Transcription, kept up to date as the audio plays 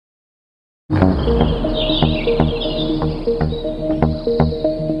Under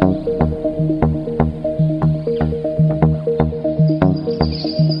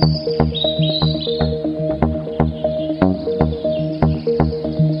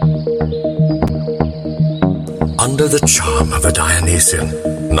the charm of a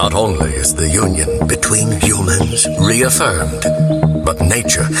Dionysian, not only is the union between humans reaffirmed, but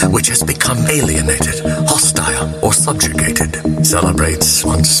nature, which has become alienated, hostile, or subjugated, celebrates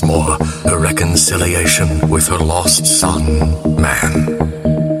once more her reconciliation with her lost son,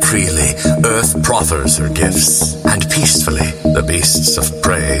 man. Freely, earth proffers her gifts, and peacefully the beasts of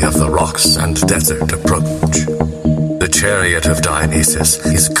prey of the rocks and desert approach. The chariot of Dionysus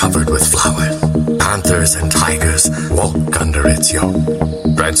is covered with flowers. Panthers and tigers walk under its yoke.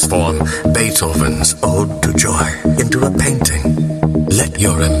 Transform Beethoven's Ode to Joy into a painting. Let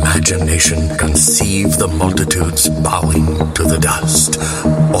your imagination conceive the multitudes bowing to the dust,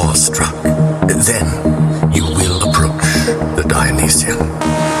 awestruck. Then you will approach the Dionysian.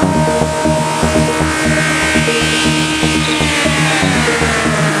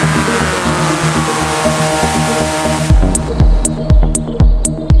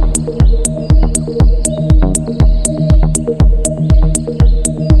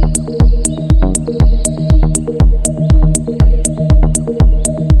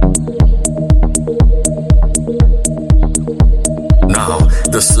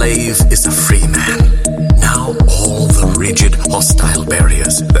 The slave is a free man. Now all the rigid, hostile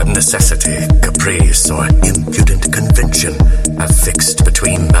barriers that necessity, caprice, or impudent convention have fixed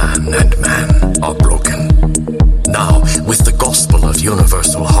between man and man are broken. Now, with the gospel of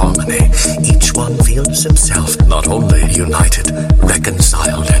universal harmony, each one feels himself not only united,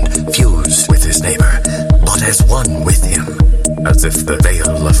 reconciled, and fused with his neighbor, but as one with him, as if the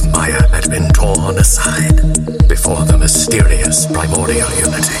veil of Maya had been torn aside before the mysterious primordial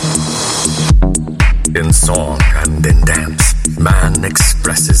unity. In song and in dance, man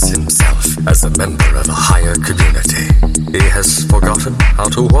expresses himself as a member of a higher community. He has forgotten how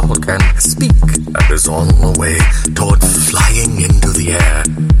to walk and speak, and is on the way toward flying into the air,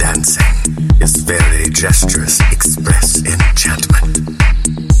 dancing. His very gestures express enchantment.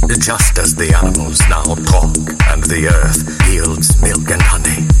 Just as the animals now talk and the earth yields milk and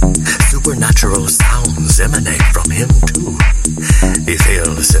honey, supernatural sounds emanate from him too. He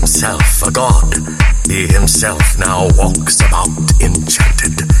feels himself a god. He himself now walks about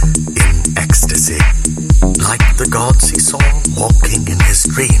enchanted, in ecstasy, like the gods he saw walking in his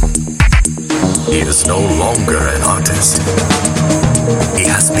dream. He is no longer an artist. He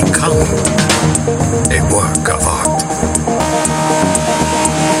has become a work of art.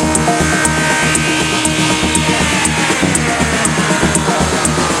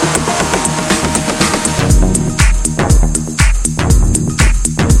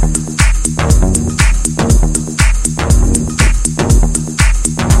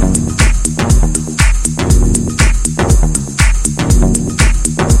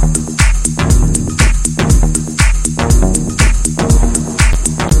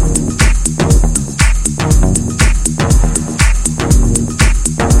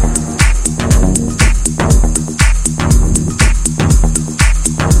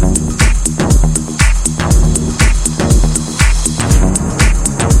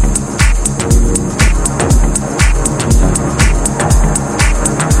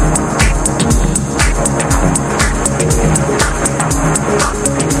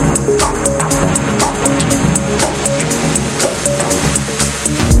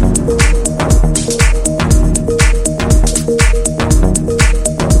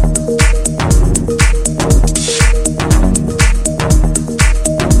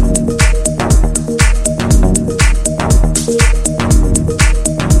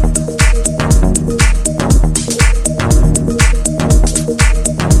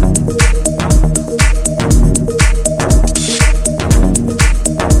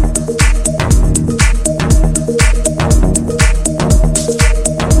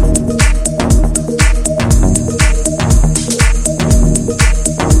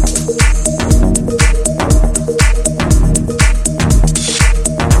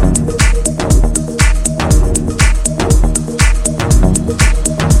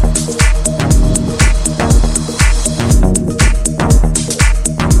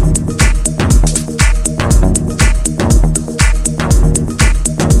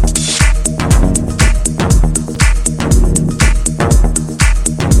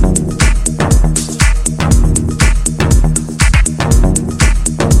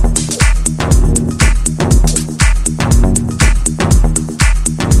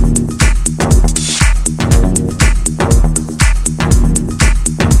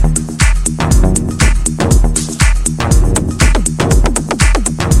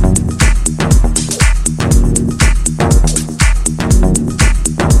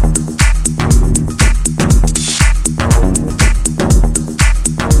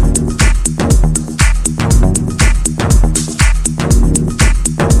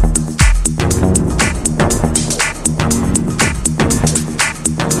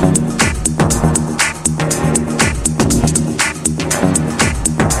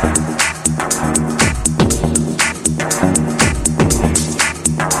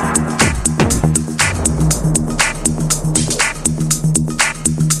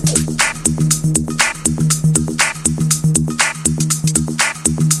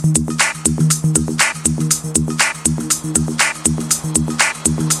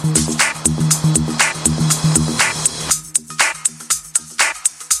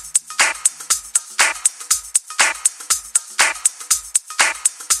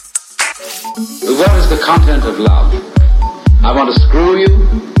 What is the content of love? I want to screw you.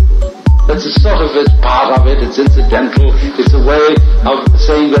 That's a sort of, it's part of it, it's incidental, it's a way of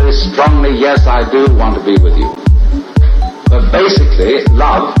saying very strongly, yes, I do want to be with you. But basically,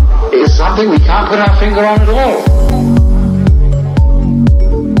 love is something we can't put our finger on at all.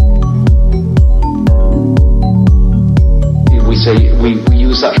 We say, we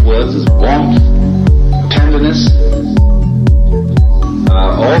use such words as warmth, tenderness,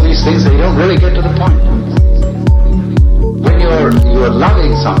 all these things, they don't really get to the point. When you're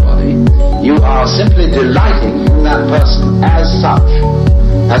loving somebody, you are simply delighting in that person as such,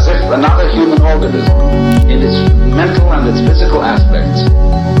 as if another human organism, in its mental and its physical aspects,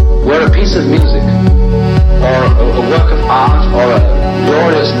 were a piece of music, or a work of art, or a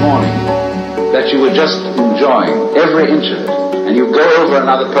glorious morning that you were just enjoying, every inch of it, and you go over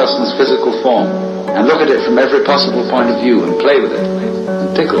another person's physical form and look at it from every possible point of view and play with it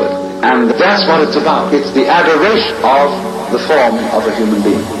and tickle it. And that's what it's about. It's the adoration of the form of a human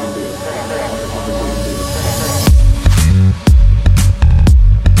being.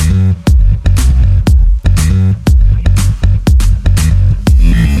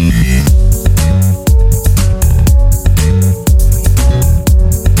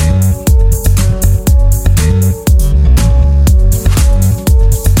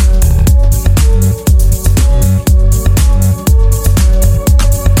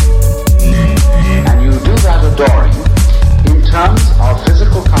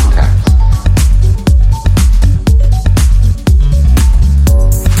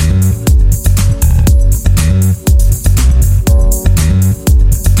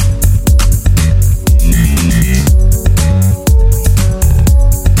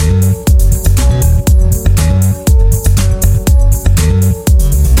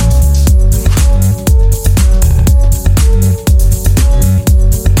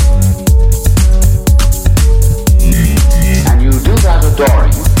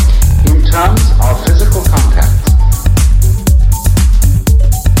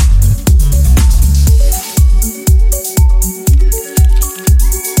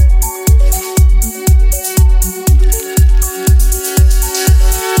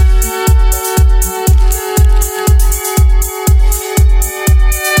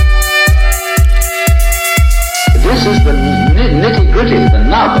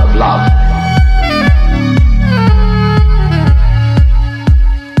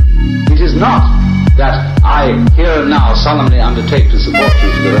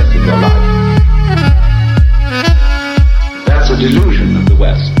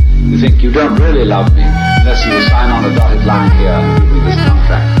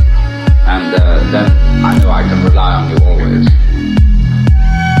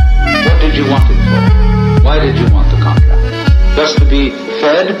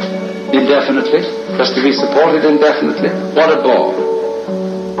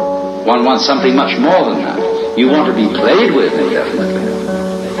 Something much more than that. You want to be played with indefinitely.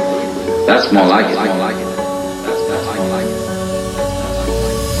 That's more like it. That's more like it.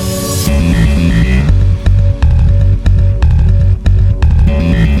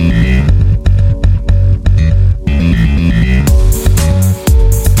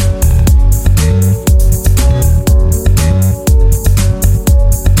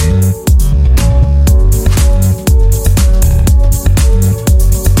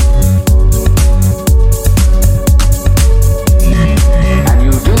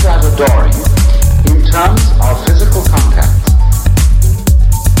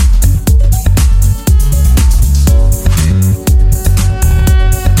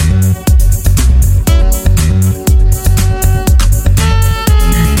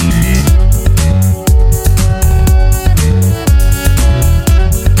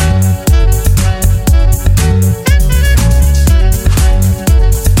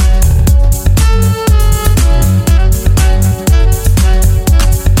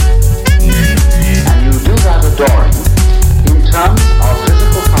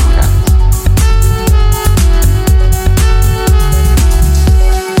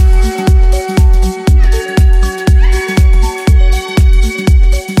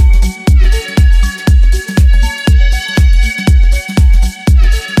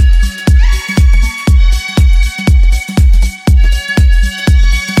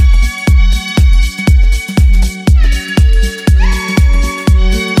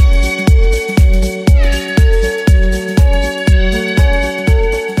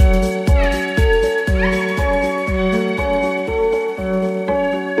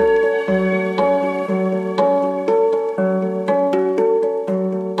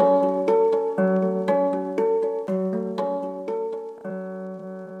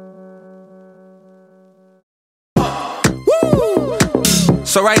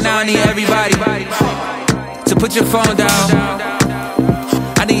 So right now I need everybody to put your phone down.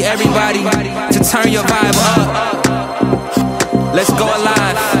 I need everybody to turn your vibe up. Let's go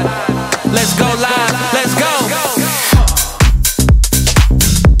live. Let's go live. Let's go.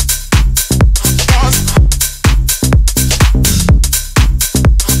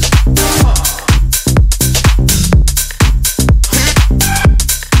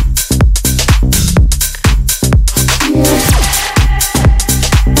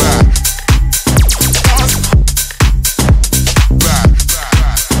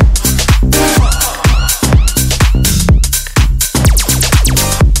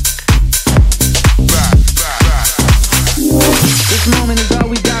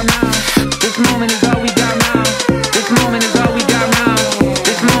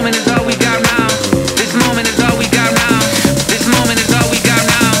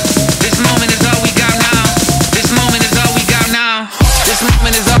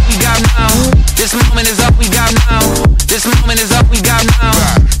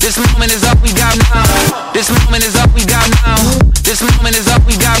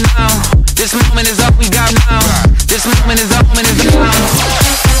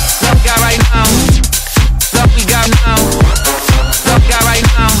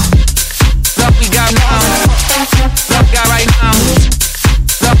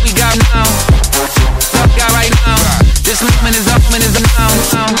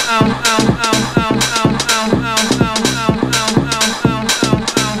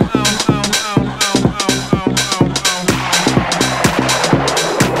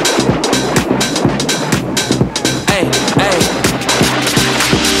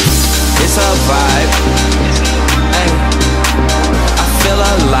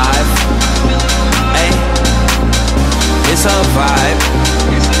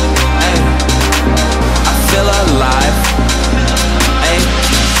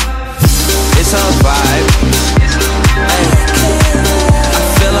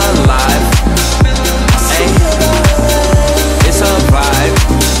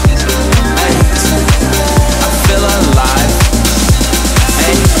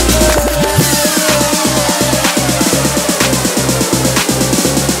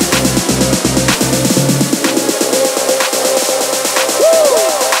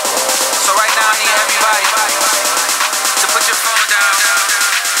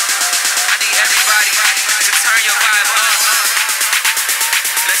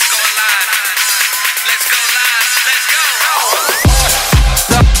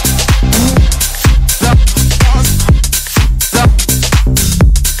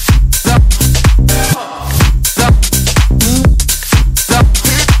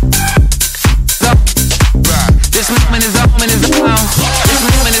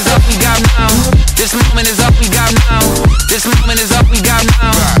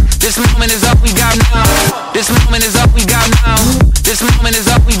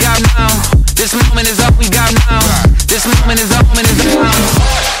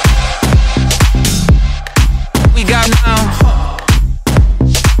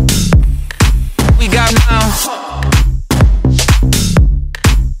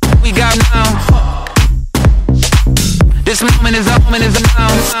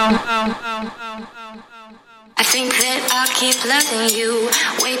 I think that I'll keep loving you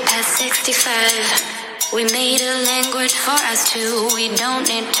way past 65. We made a language for us two, we don't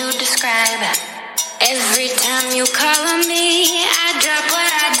need to describe. Every time you call on me, I drop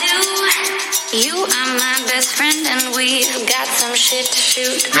what I do. You are my best friend and we've got some shit to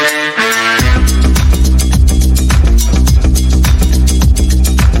shoot.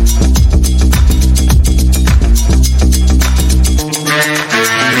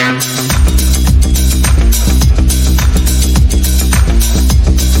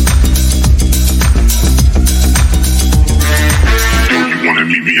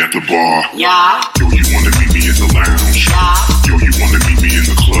 Meet me at the bar. Yeah. Yo, you wanna meet me in the lounge. Yeah. Yo, you wanna meet me in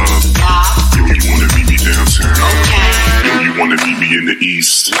the club. Yeah. Yo, you wanna meet me downtown. Okay. Yo, you wanna meet me in the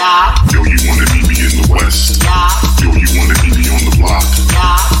east. Yeah. Yo, you wanna meet me in the west. Yeah. Yo, you wanna meet me on the block.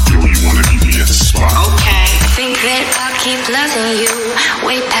 Yeah. Yo, you wanna meet me at the spot. Okay. I think that I'll keep loving you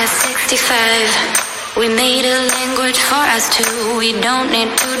way past 65. We made a language for us two, we don't need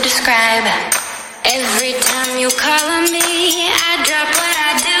to describe. Every time you call on me, I drop what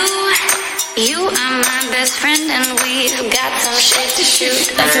I do. You are my best friend and we've got some shit to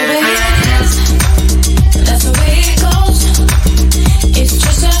shoot. That's the way it is. That's the way it goes. It's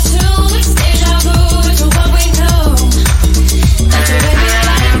just us two. It's deja vu to what we know. That's the way we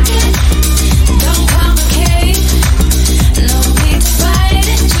like it. Don't complicate. No need to fight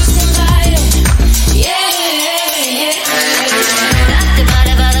it. Just invite it. Yeah.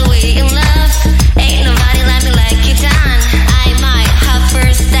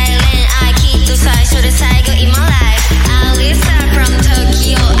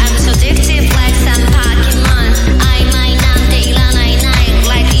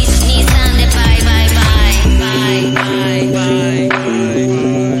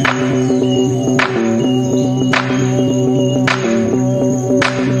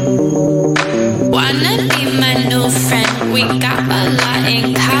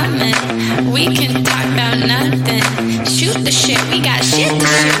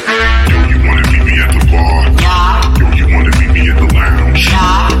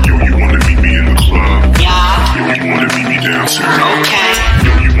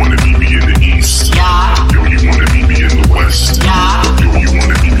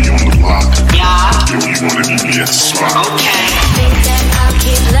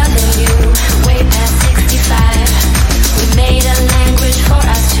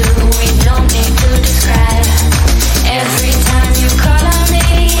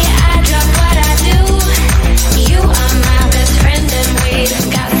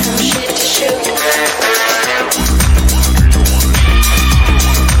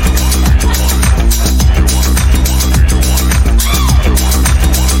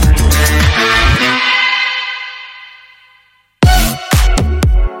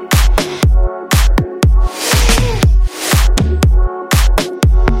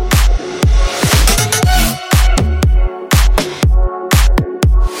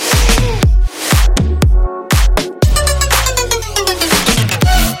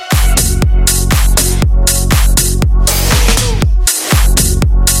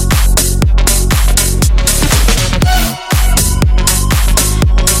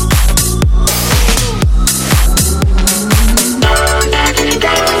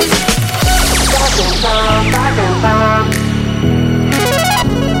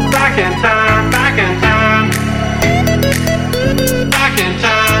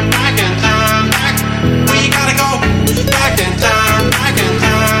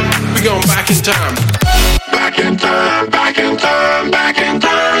 in time. Back in time, back in time, back in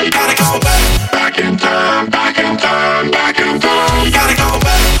time. You gotta go back. Back in time, back in time, back in time. You gotta go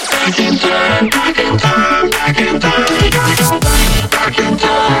back. Back in time, back in time, back in time. You gotta go back. Back in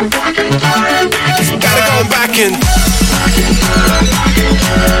time, back in time, back in time. Gotta go back in. Back in time, back in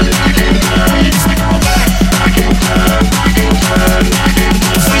time, back in time. You gotta go back. Back in time, back in time, back in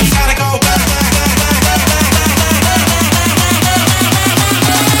time. You gotta go back.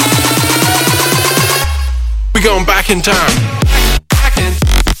 We going back in time. Back in.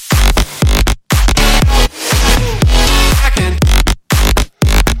 Back in. Back in.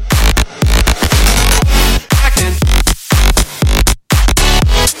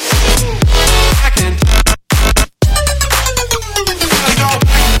 Back in. Gotta go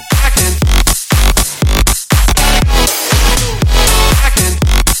back in. Back in. Back in.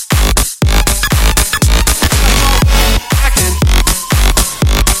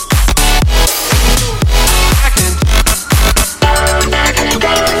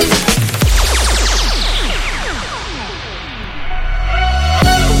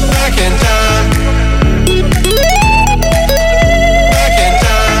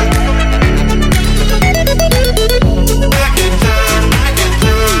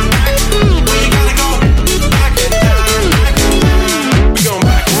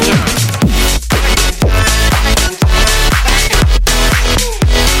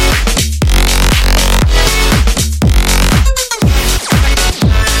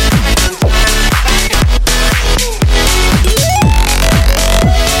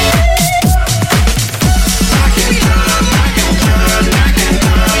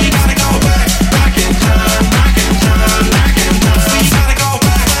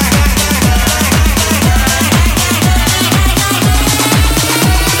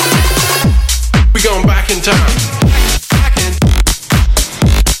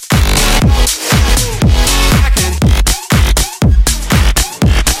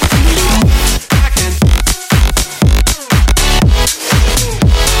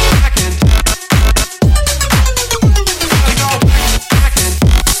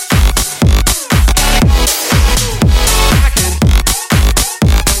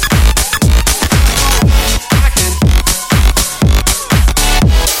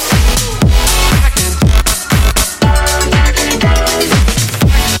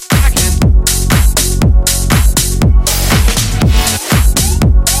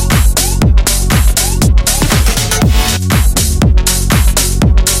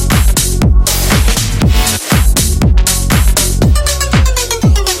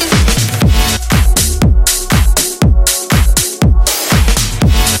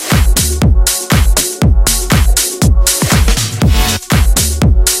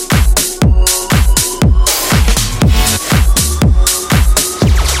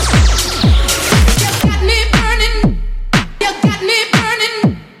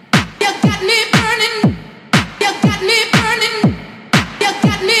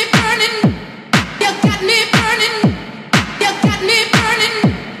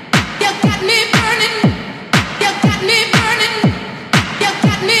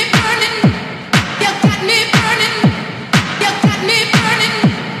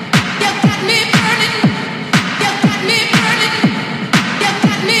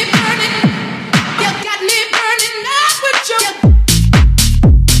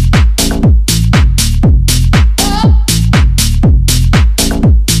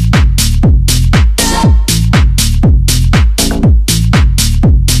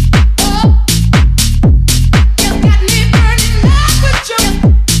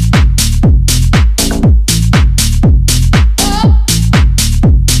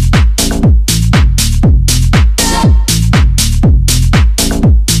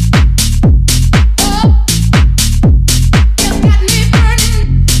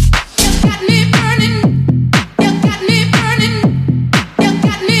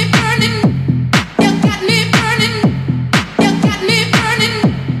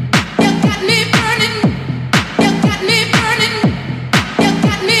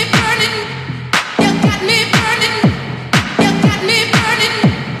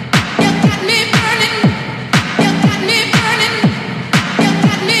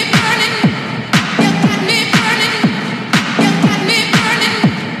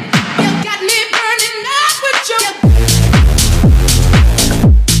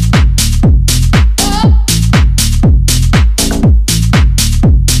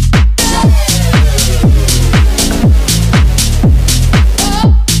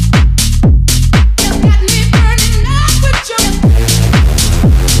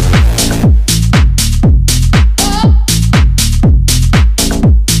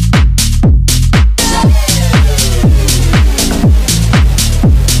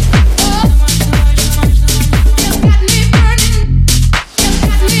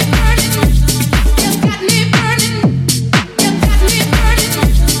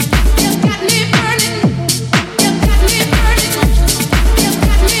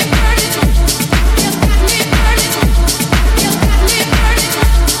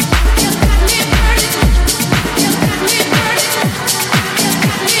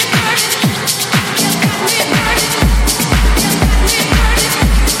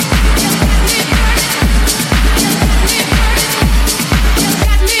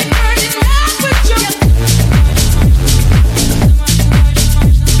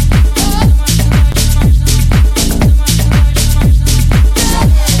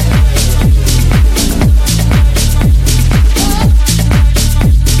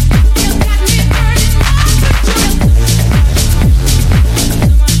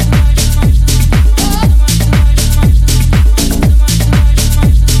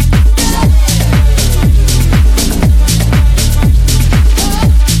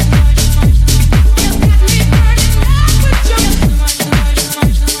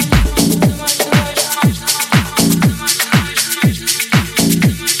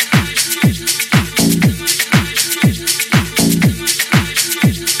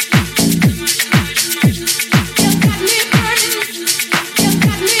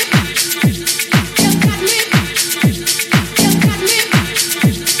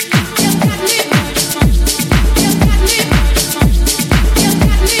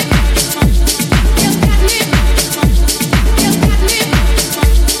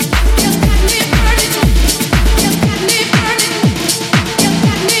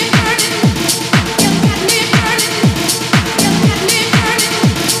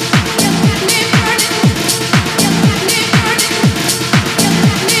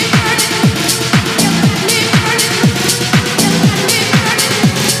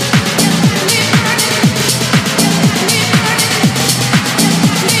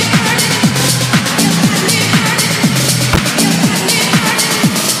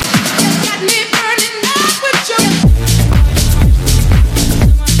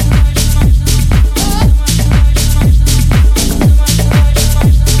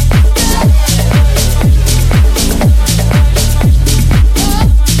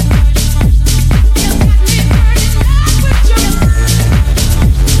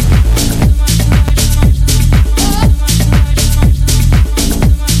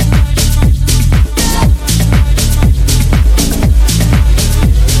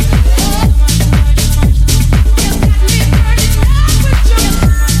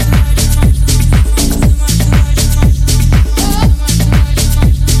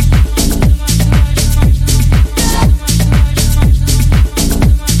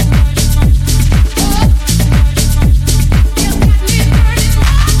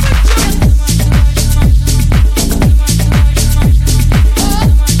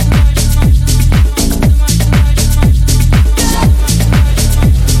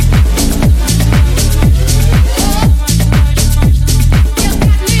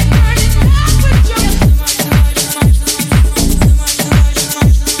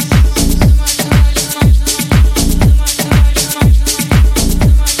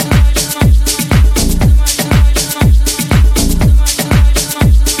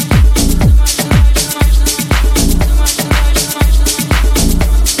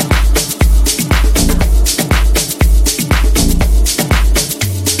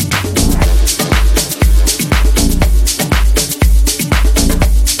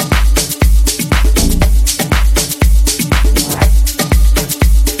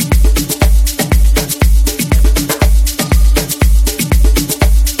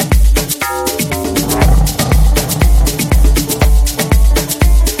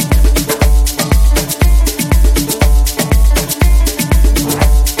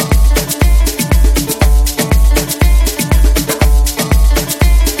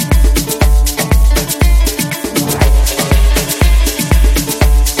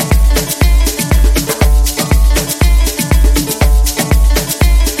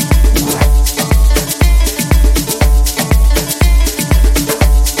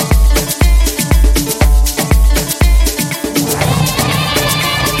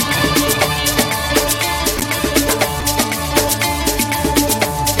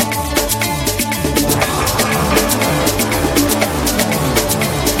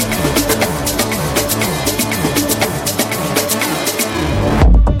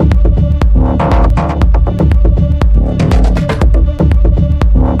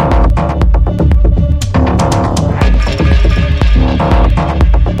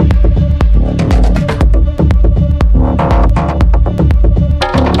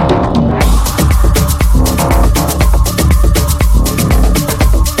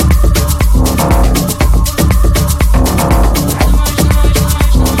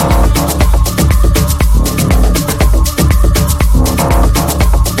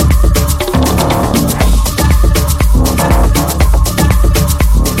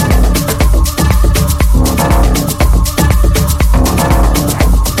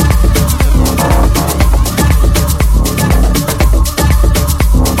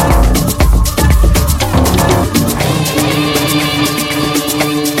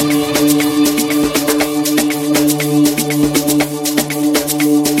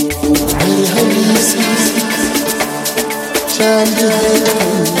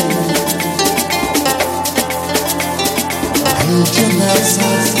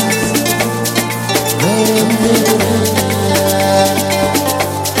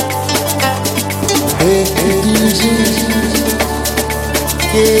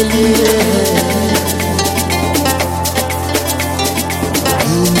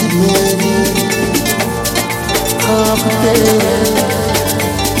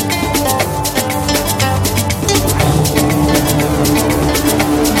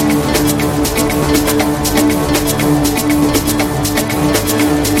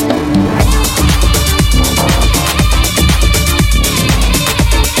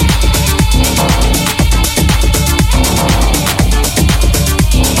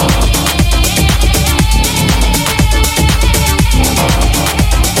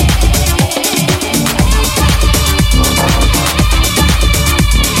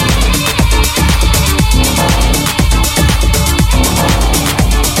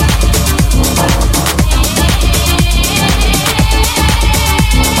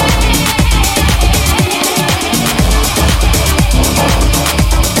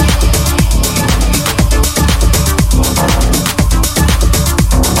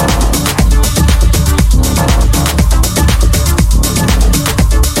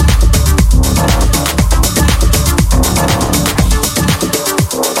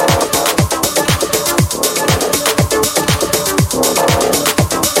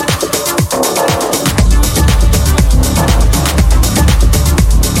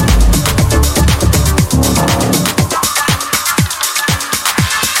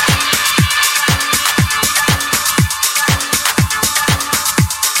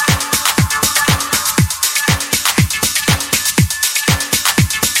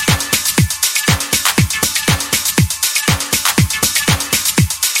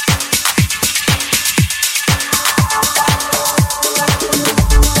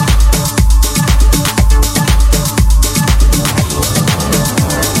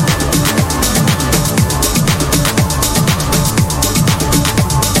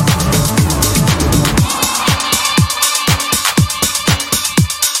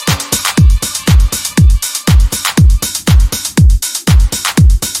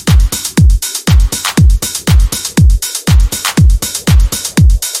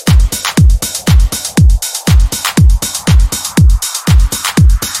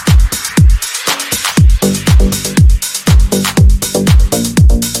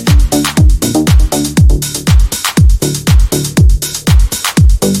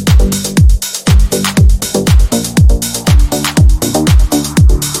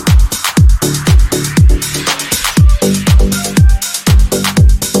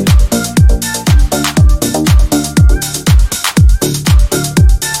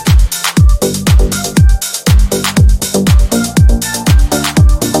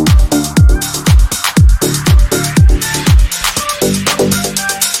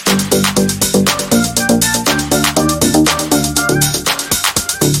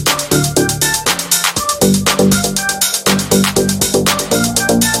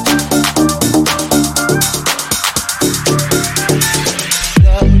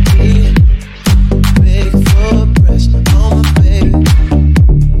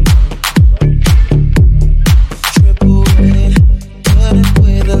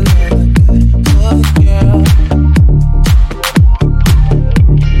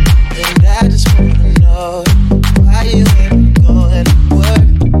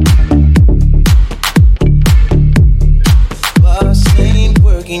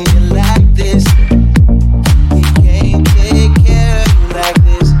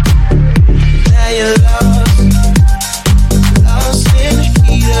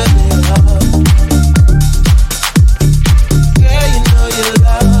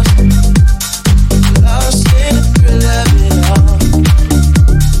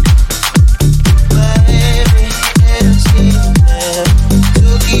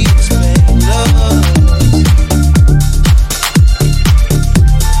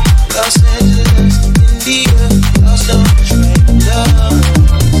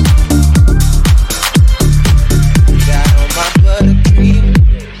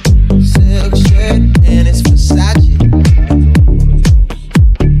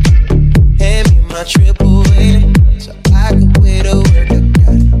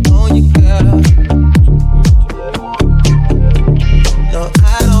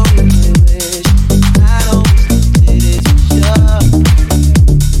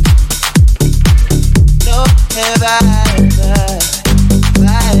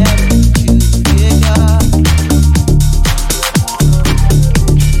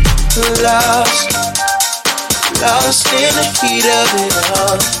 lost, lost in the heat of it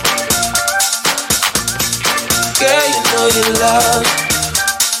all. Girl, you know you're lost,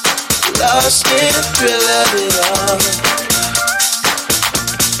 lost in the thrill of it all.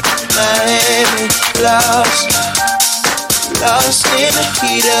 Miami, lost, lost in the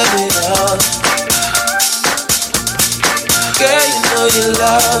heat of it all. Girl, you know you're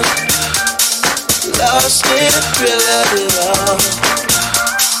lost, lost in the thrill of it all.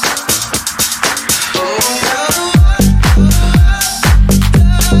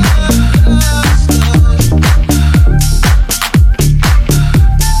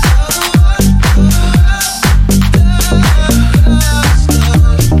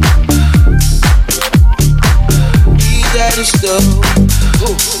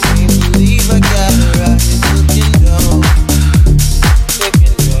 Can't believe I got her out here cooking dough.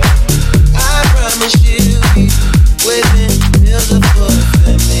 I promise you, waving bills up for the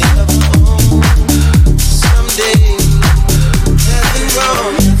family of our own. Someday, nothing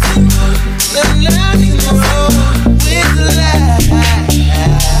wrong with life.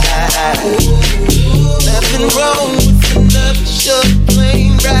 Nothing wrong with another short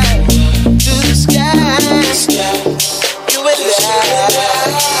plane ride to the sky.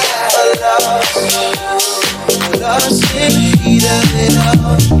 Lost in the heat of it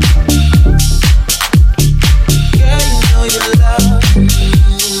all. Girl, you know you're lost,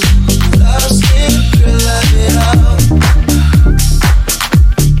 lost in the thrill of it all.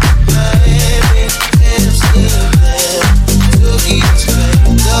 Miami, Amsterdam, Tokyo,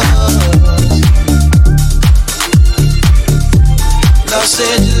 Spain, Los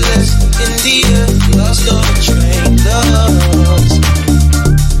Angeles, India, lost on a train, lost.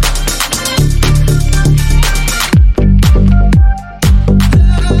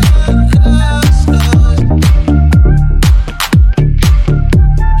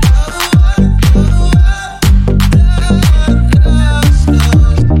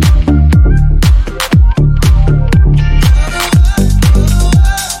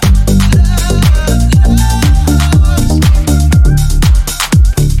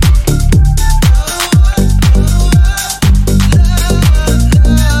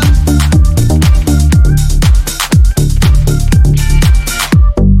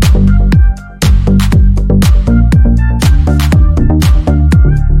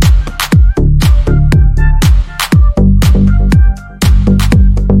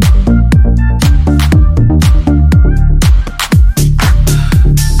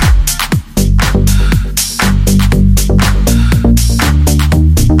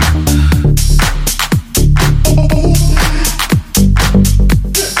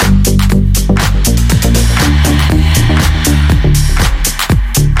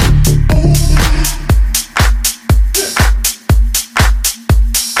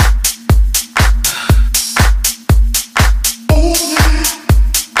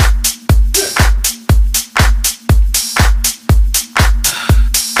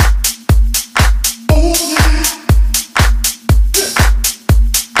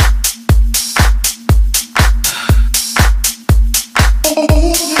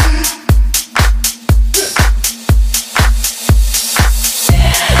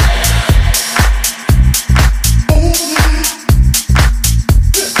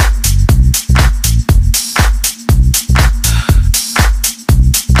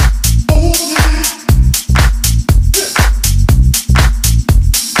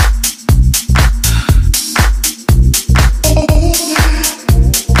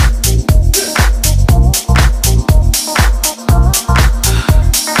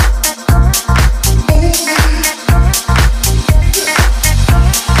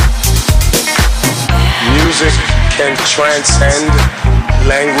 Transcend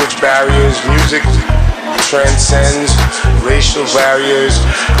language barriers. Music transcends racial barriers,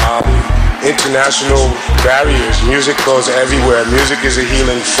 international barriers. Music goes everywhere. Music is a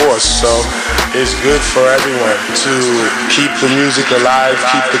healing force, so it's good for everyone to keep the music alive,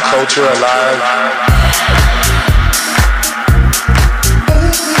 keep the culture alive.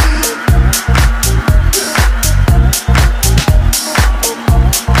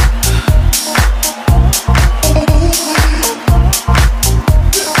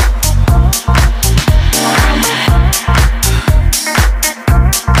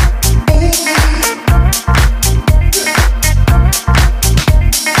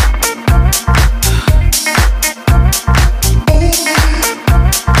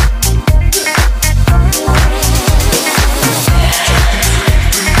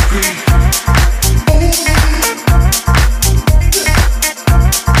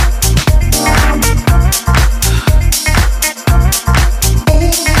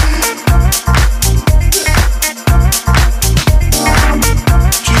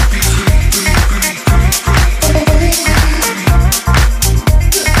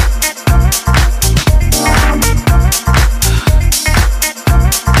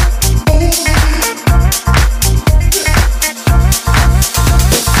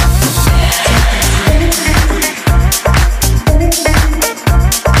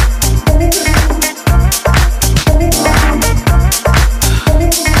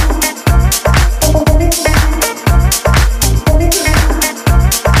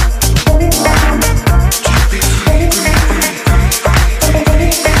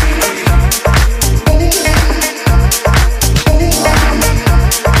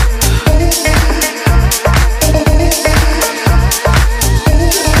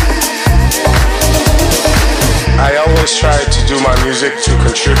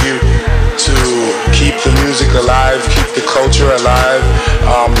 alive.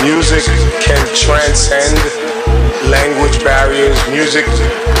 Music can transcend language barriers. Music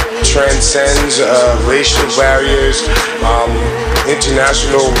transcends racial barriers,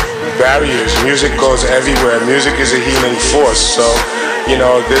 international barriers. Music goes everywhere. Music is a healing force. So, you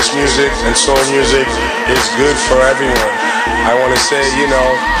know, this music and soul music is good for everyone. I want to say, you know,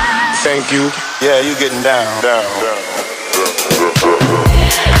 thank you. Yeah, you getting down.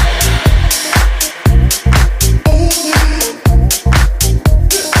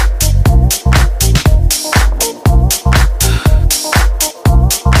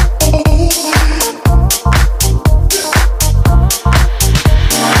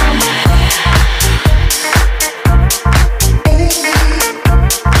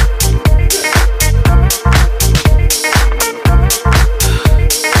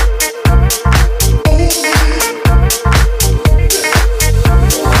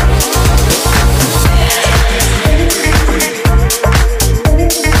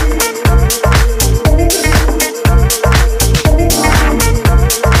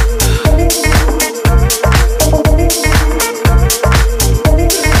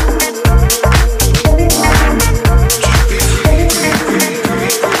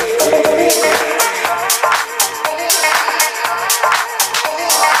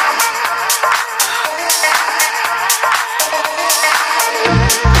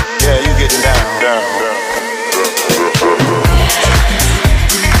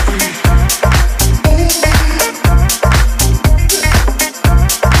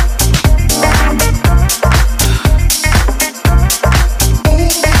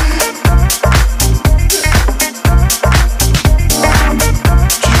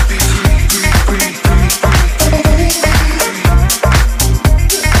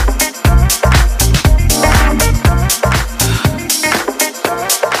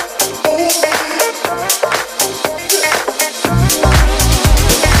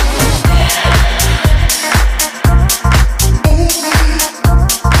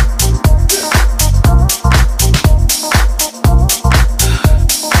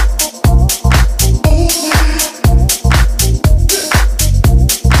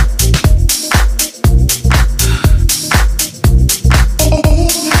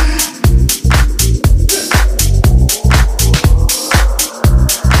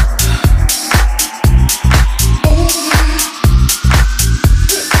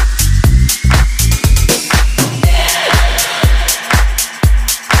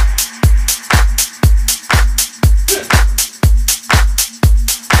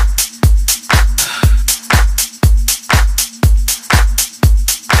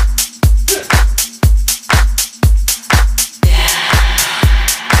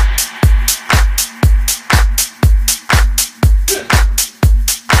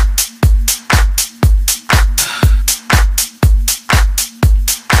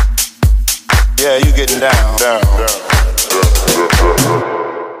 Yeah, you getting down.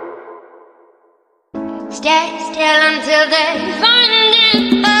 Stay still until they find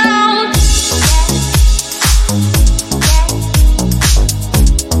it out.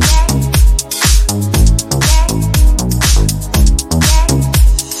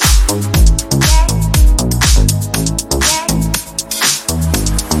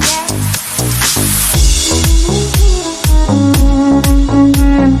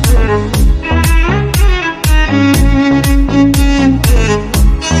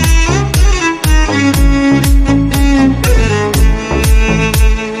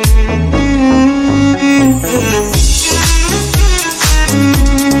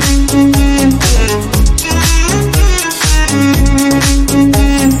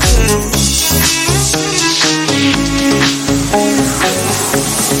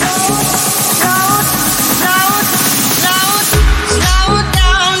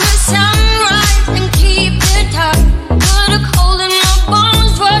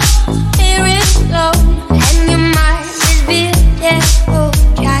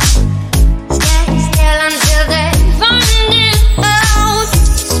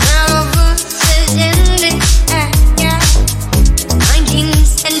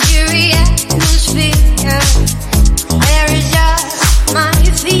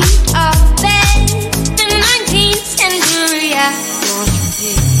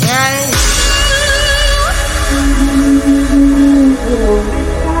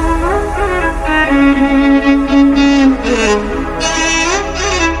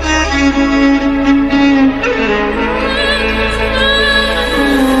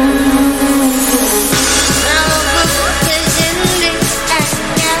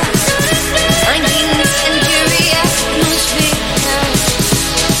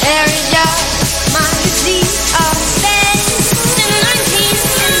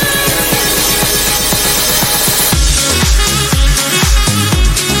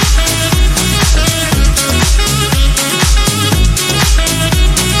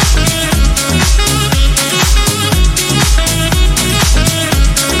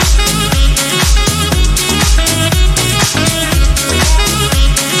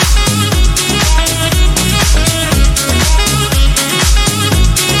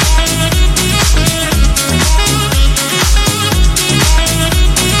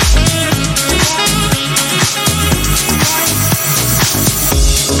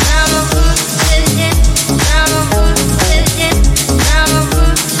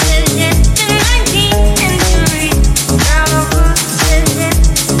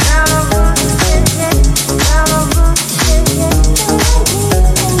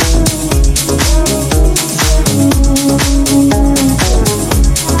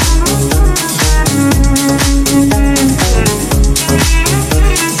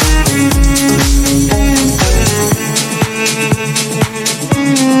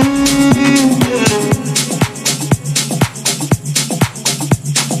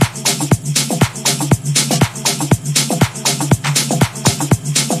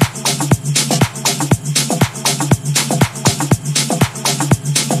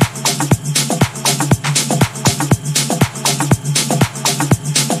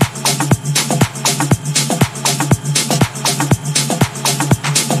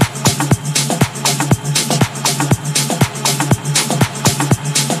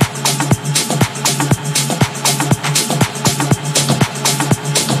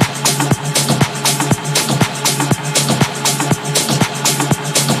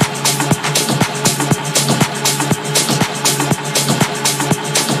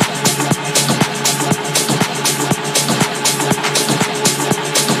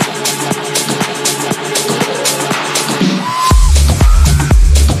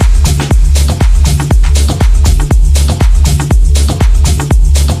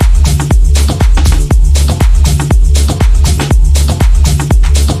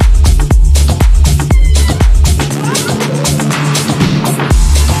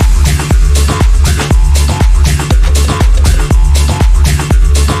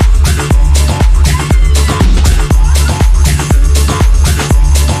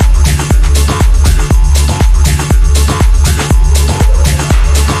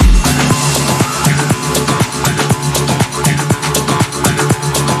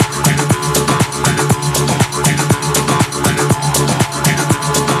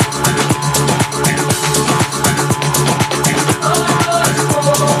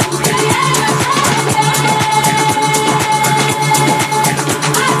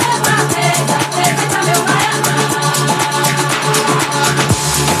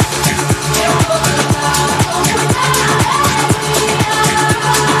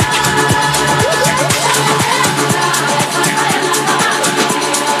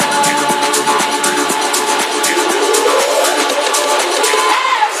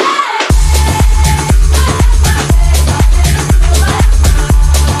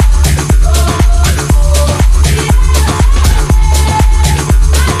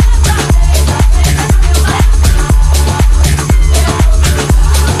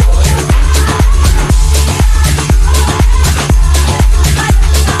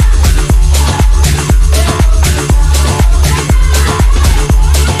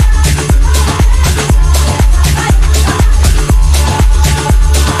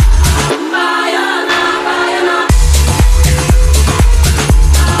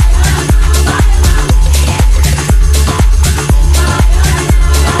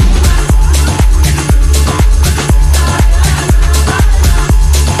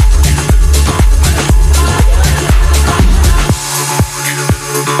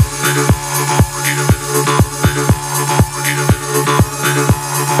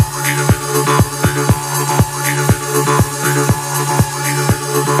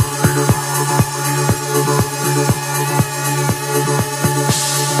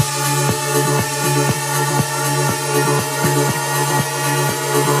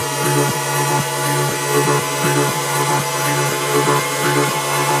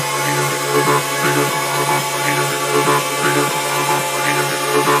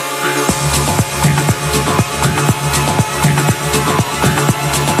 together.